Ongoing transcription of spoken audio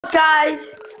Guys,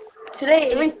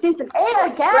 today We're season 8 we're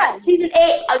at again. season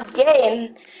 8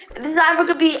 again. This is either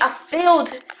gonna be a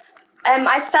failed.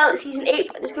 I failed at season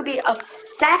 8. This could be a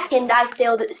second I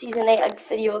failed at season 8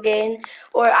 video again,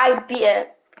 or I beat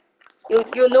it.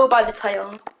 You'll know by the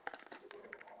title.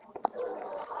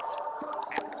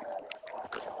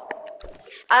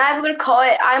 I'm either gonna call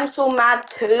it "I'm So Mad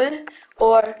 2"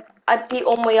 or "I Beat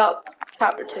On Way Up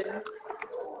Chapter 2."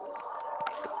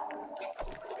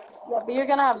 Yeah, but you're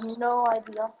gonna have no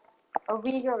idea. Or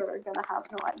we are gonna have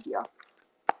no idea.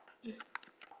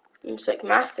 It's like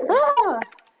master. I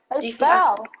Do you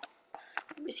fell.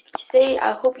 Say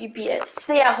I hope you beat it.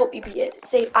 Say I hope you beat it.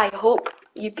 Say I hope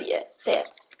you beat it. Say it.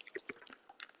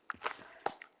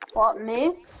 What,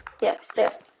 me? Yeah, say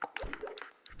it.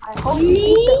 I hope you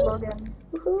beat it, Logan.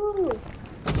 Woohoo!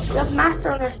 We have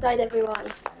master on our side,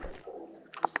 everyone.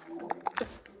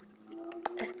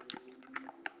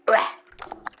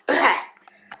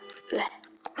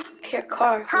 Here,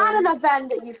 car. Cannon event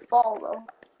that you follow.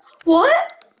 What?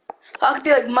 I could be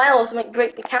like Miles and like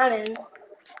break the cannon.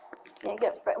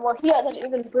 Yeah, well, he hasn't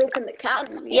even broken the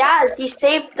cannon yet. Yes, he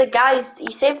saved the guys. He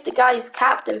saved the guy's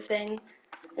captain thing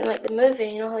in like the movie.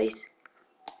 You know how he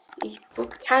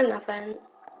broke the cannon event.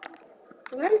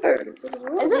 Remember?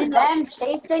 Isn't them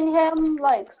chasing him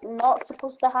like not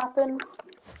supposed to happen?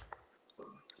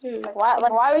 Like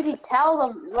why would he tell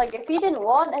them? Like if he didn't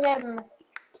want him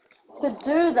to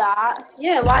do that.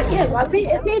 Yeah, why? Yeah, why?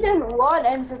 If he didn't want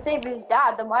him to save his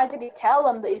dad, then why did he tell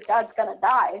him that his dad's gonna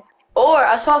die? Or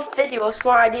I saw a video, a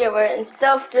smart idea, where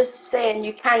instead of just saying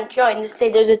you can't join, just say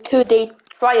there's a 2-day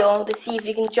trial to see if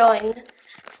you can join.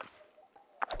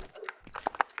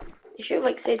 You should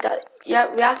like say that.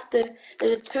 Yeah, we have to.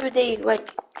 There's a 2-day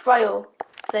like trial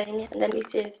thing, and then he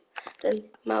says, then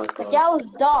Miles goes. Miguel's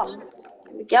dumb.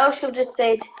 Miguel should just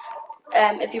said,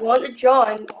 if you want to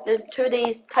join, there's 2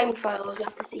 days time trial. You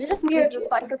have to see. Is it just me or just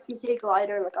like if you take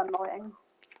glider like annoying?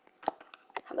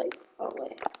 Like, oh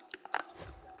wait.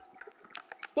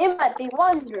 You might be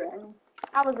wondering,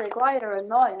 how is a glider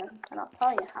annoying? And I'll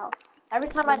tell you how. Every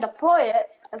time I deploy it,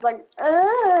 it's like,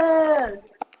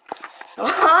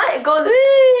 It goes.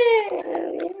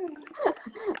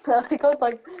 So it goes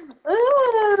like,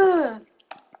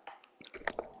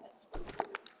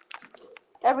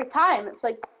 every time it's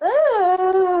like,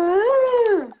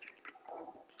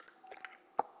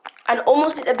 And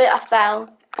almost a bit I fell.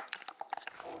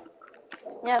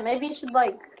 yeah, maybe you should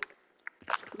like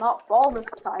not fall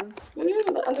this time.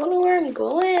 But I don't know where I'm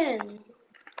going.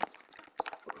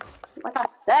 Like I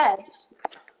said,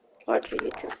 Watch a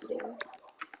YouTube video.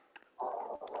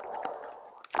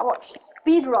 I watch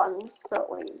speedruns, so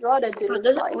what you gotta do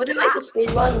is like, Would it make the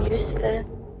speed run useful?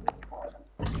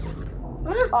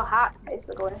 a hack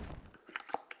basically.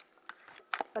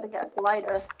 Gotta get a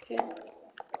glider. Okay.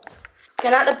 Okay,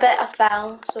 not the bit I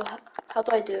fell, so how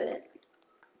do I do it?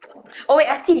 Oh wait,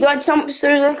 I see, do I jump, so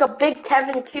there's like a big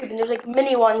Kevin cube and there's like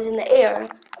mini ones in the air.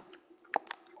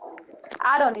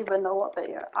 I don't even know what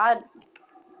they are. I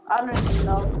don't even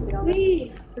know, to be honest.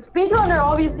 Whee! The speedrunner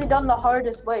obviously done the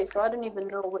hardest way, so I don't even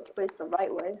know which way's the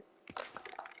right way.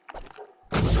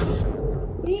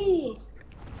 Whee!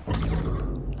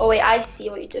 Oh wait, I see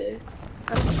what you do.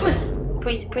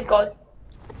 Please God.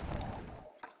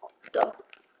 Duh.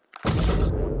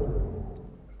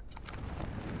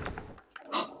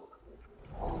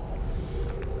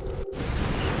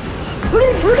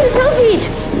 We're gonna build.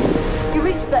 You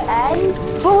reached the end?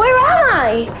 But where am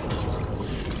I?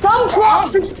 Some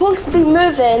blocks are supposed to be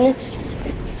moving.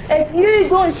 If you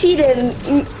don't see them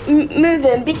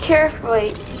moving, be careful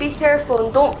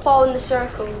and don't fall in the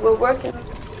circle. We're working.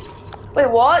 Wait,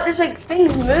 what? There's like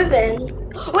things moving.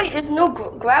 Wait, there's no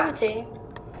gravity.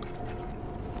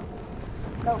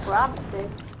 No gravity.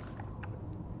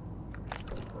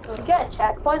 You get a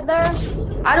checkpoint there?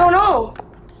 I don't know.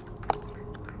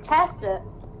 Test it.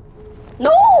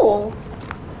 No.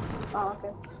 Oh,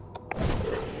 okay.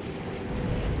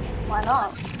 Why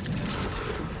not?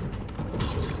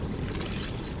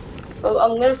 Well,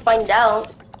 I'm gonna find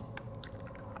out.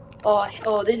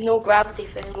 Oh, there's no gravity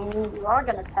thing. You are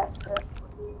gonna test it.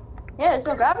 Yeah, there's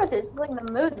no gravity. It's just like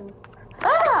the moon.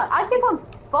 Ah! I keep on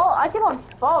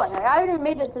falling. Like, I already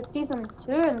made it to season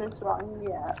 2 in this run.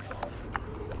 Yeah.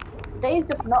 Today's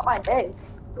just not my day.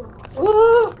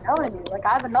 Ooh. I'm telling you, like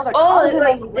I have another Oh, cousin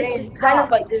like, every this day is and kind stuff.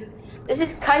 of like this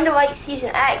is kind of like season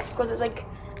X because it's like,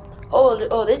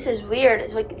 oh, this is weird.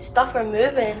 It's like stuff are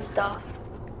moving and stuff.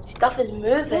 Stuff is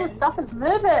moving. Ooh, stuff is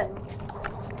moving.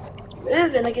 It's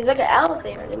moving like it's like an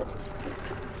elevator.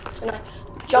 And I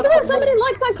jump. Look at that, somebody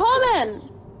liked my comment.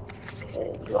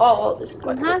 Okay. Oh, well, this is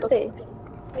quite I'm happy.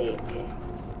 Wait, okay.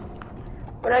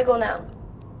 Where'd I go now?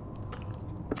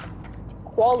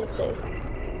 Quality.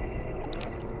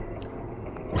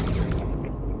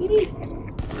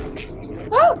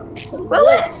 Oh! Will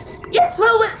it? Yes,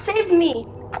 Will it saved me.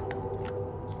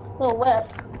 Little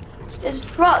whip. His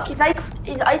truck, his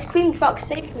ice cream truck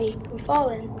saved me from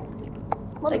falling.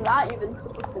 What's Like- that even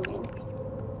supposed to mean?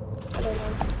 I don't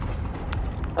know.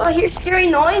 Oh, I hear scary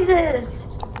noises.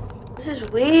 This is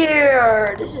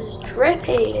weird. This is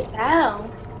trippy as hell.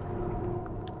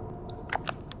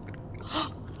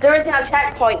 There isn't a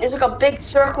checkpoint. There's like a big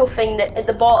circle thing that at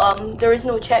the bottom. There is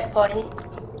no checkpoint.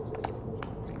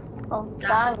 Oh,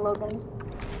 dang, Logan.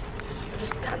 I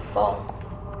just can't fall.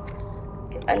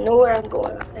 I know where I'm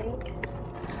going, I think.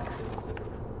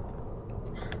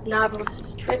 Nah, bro, this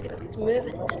is trippy. Like it's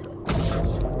moving and stuff.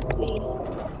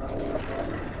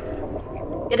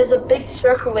 It is a big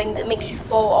circle ring that makes you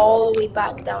fall all the way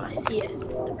back down. I see it. It's at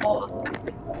the bottom.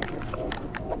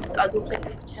 I don't think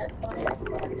there's a checkpoint.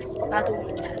 I don't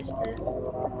want to test it.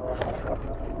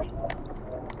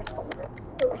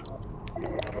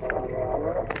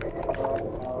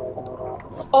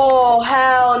 Oh,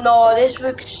 hell no. This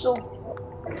looks so...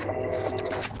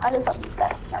 I just have the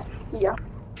best idea.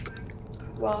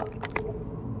 What?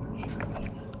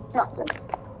 Nothing.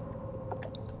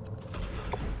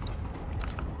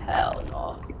 Hell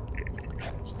no.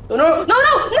 No, no, no,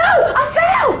 no, no! I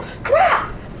fell!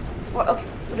 Crap! What? Okay,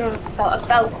 no, I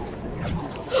fell.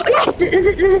 Oh, yes,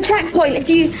 there's a checkpoint. If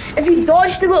you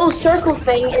dodge the little circle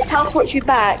thing, it teleports you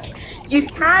back. You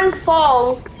can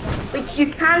fall, like you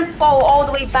can fall all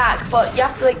the way back, but you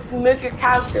have to like move your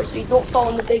character so you don't fall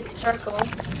in the big circle.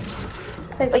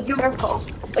 Big Like circle.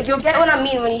 Like you'll get what I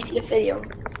mean when you see the video.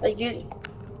 Like you.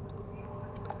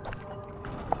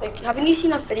 Like, haven't you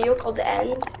seen a video called The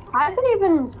End? I haven't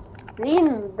even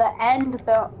seen the end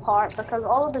part because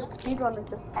all of the speedrunners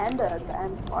just ended at the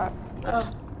end part. Oh,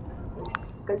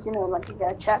 Because, you know, like you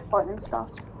get a checkpoint and stuff.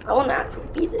 I want to actually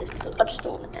beat this. I just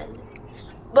don't want to end it.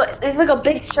 But there's like a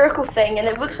big circle thing, and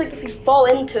it looks like if you fall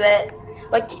into it,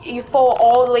 like you fall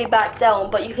all the way back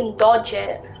down, but you can dodge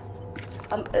it.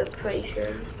 I'm pretty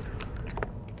sure.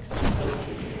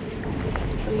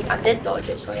 I mean, I did dodge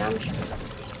it, so I am sure.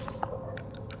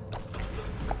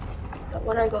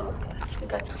 Where'd I go?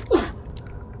 Okay.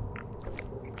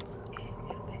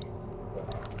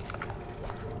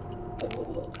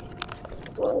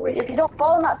 If you don't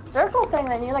fall in that circle thing,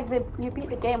 then you you beat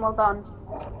the game. Well done.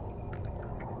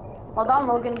 Well done,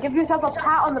 Logan. Give yourself a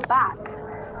pat on the back.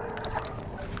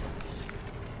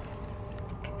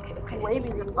 Okay.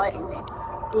 Wavy's inviting me.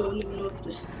 No,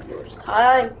 there's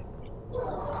time.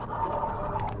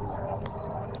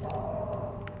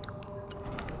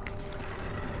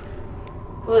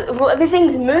 Well,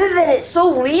 everything's moving. It's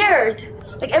so weird.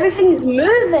 Like everything's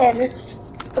moving.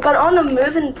 Like on a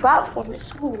moving platform. It's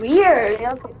so weird. He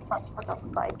has like a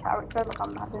side character. Like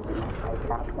I'm not doing a side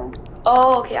character.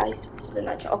 Oh, okay.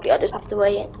 Okay, I just have to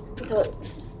wait.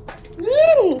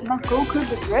 My Goku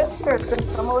the Dripster has been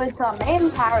promoted to a main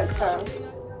character.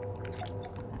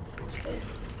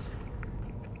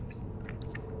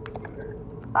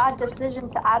 Bad decision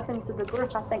to add him to the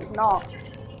group. I think not.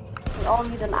 We all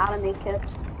need an anime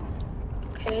kit.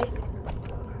 Okay.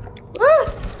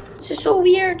 This is so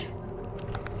weird.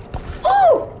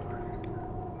 Oh!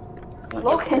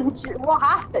 Logan, what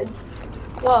happened?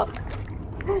 What?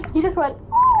 He just went,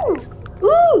 ooh!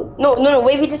 Ooh! No,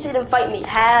 Wavy just didn't fight me.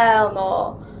 Hell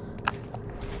no.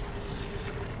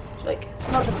 It's like,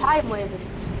 Not the time waving.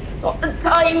 not the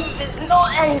time is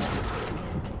not end.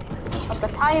 Not the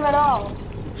time at all.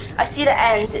 I see the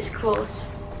end, it's close.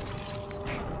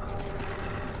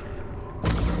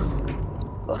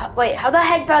 Oh, wait, how the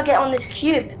heck do I get on this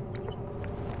cube?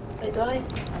 Wait, do I?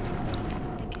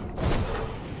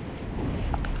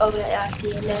 Oh yeah, I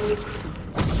see, and then you...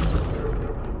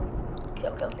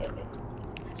 Okay.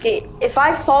 Okay, if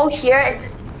I fall here,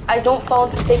 I don't fall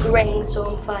into big rings, so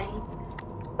I'm fine.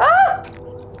 Ah!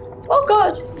 Oh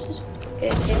god! This is...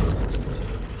 Okay.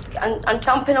 I'm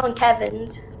jumping on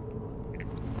Kevin's.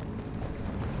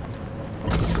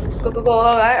 Go,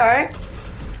 alright.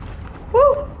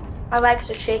 Woo! My legs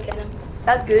are shaking. Is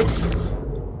that good?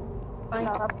 Fine.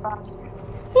 No, that's bad.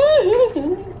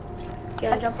 Okay,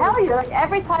 I can tell you, like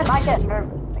every time I get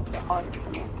nervous, it makes it harder for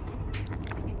me.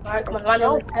 Alright, come on, run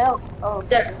Chill, over. chill. Oh,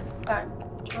 There. Alright,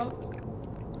 jump.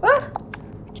 Ah!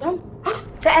 Jump.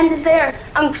 The end is there.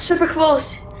 I'm super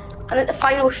close. I'm at the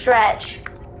final stretch.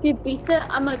 if you beat it,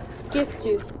 I'm gonna gift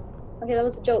you. Okay, that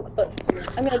was a joke, but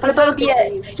I'm gonna. I'm about to be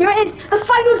it. Here it is. The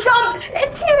final jump.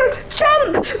 It's here.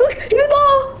 Jump. Look, you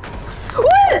go.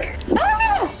 Look.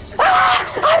 Ah! Ah!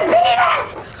 I beat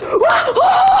it!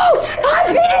 Woohoo! I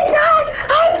beat it, guys!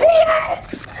 I beat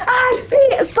it! I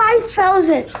beat it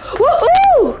 5,000!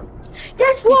 Woohoo!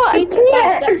 Guess what? I Beat beat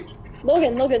it. it!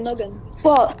 Logan.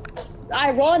 What? It's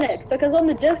ironic because on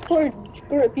the Discord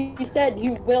group you said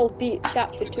you will beat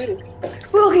chapter 2.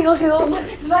 Okay, oh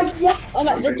my, yes! Oh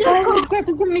my, the Discord group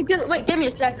is gonna be good. Wait, give me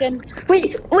a second.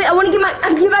 Wait, I want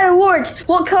to give my awards.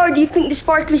 What color do you think the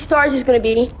sparkly stars is going to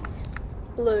be?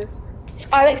 Blue.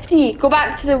 Alright, let's see. Go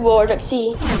back to the award, let's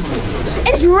see.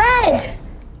 It's red!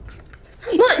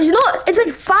 No, it's not. It's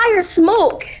like fire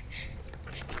smoke.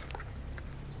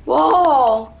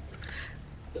 Whoa.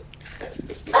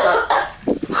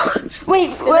 Wait,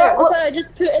 Look what I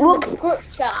just put in what- the group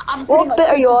chat. I'm what pretty much bit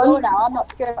are good you to go on? now. I'm not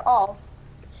scared at all.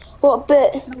 What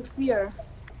bit? No fear.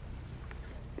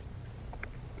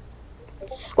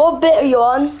 What bit are you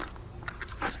on?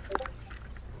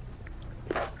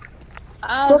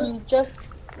 Just.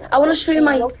 I want to show you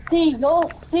my. You'll see.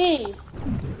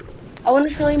 I want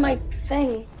to show you my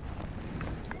thing.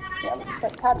 Yeah, let's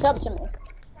catch up to me.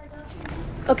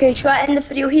 Okay, should I end the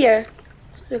video here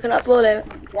so we can upload it?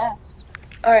 Yes.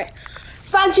 Alright.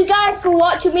 Thank you guys for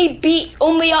watching me beat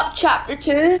Only Up Chapter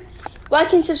 2.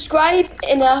 Like and subscribe.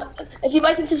 If you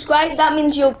like and subscribe, that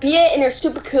means you'll beat it and you're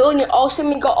super cool and you're awesome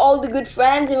and you got all the good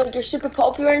friends and like you're super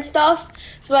popular and stuff.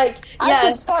 So like, yeah. I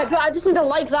subscribe, but I just need to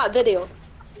like that video.